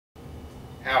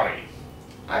Howdy,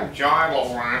 I'm John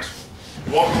LaRent.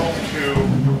 Welcome to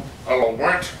a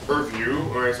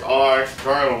LaRent-Erview, or as I,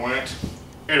 John LaRent,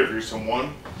 interview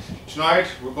someone. Tonight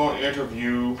we're going to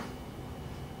interview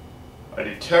a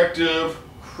detective,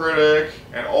 critic,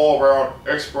 and all-around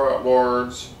expert at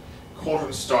large, Colton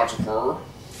Stansifer.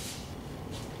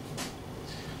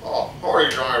 Oh, how are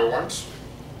you, John LaRent?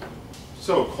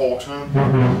 So, Colton,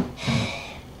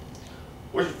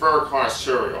 what's your favorite kind of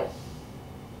cereal?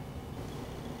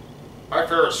 My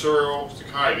favorite cereal is the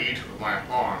kind I eat with my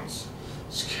hands.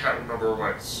 Just can't remember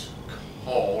what it's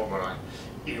called, but I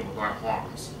eat it with my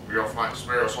hands. Maybe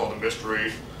I'll solve the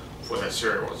mystery for that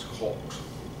cereal is called.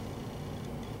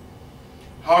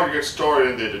 How did you get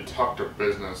started in the detective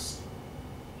business?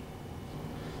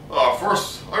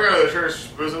 First, I got into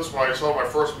the business when I saw my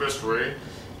first mystery.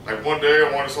 Like one day I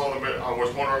was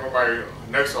wondering what my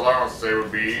next allowance day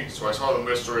would be, so I saw the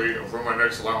mystery of where my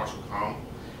next allowance would come.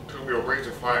 It took me a week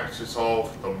to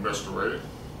solve the mystery.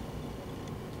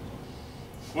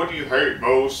 What do you hate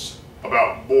most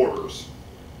about borders?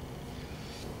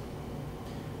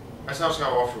 That sounds kind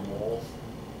of off the wall.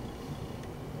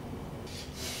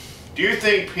 Do you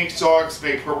think pink socks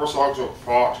make purple socks look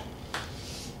hot?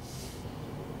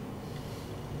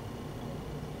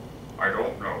 I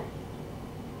don't know.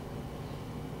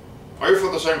 Are you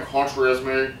from the same country as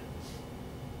me?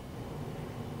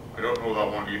 I don't know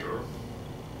that one either.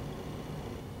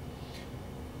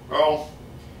 Well,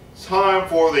 it's time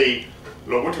for the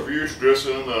LaRent-Erview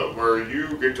tradition where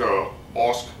you get to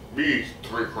ask me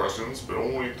 3 questions, but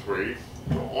only 3,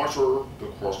 to answer the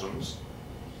questions.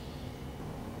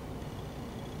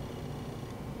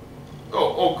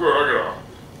 Oh good, I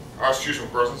gotta ask you some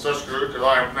questions. That's good, because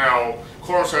I am now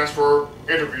Colton Stansifer,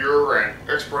 interviewer and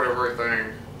expert at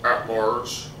everything at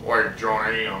large, like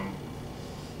Johnny.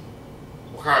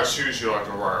 What kind of shoes do you like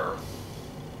to wear?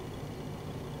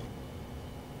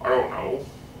 I don't know.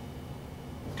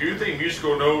 Do you think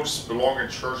musical notes belong in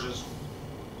churches?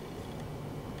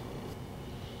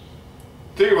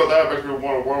 Thinking about that makes me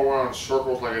want to run around in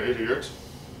circles like an idiot.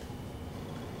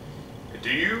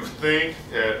 Do you think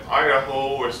that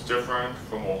Idaho is different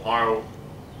from Ohio?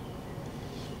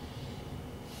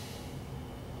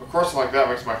 A question like that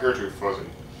makes my hair too fuzzy.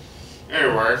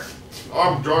 Anyway,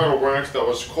 I'm John LaRent, that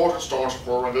was Colton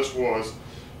Stansifer, and this was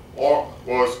a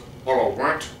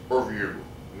LaRent-Erview.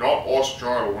 Not us,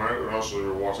 John LaRent, and us that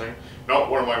you're watching. Not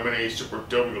one of my many super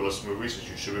W list movies that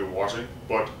you should be watching,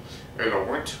 but a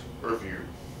LaRent-Erview.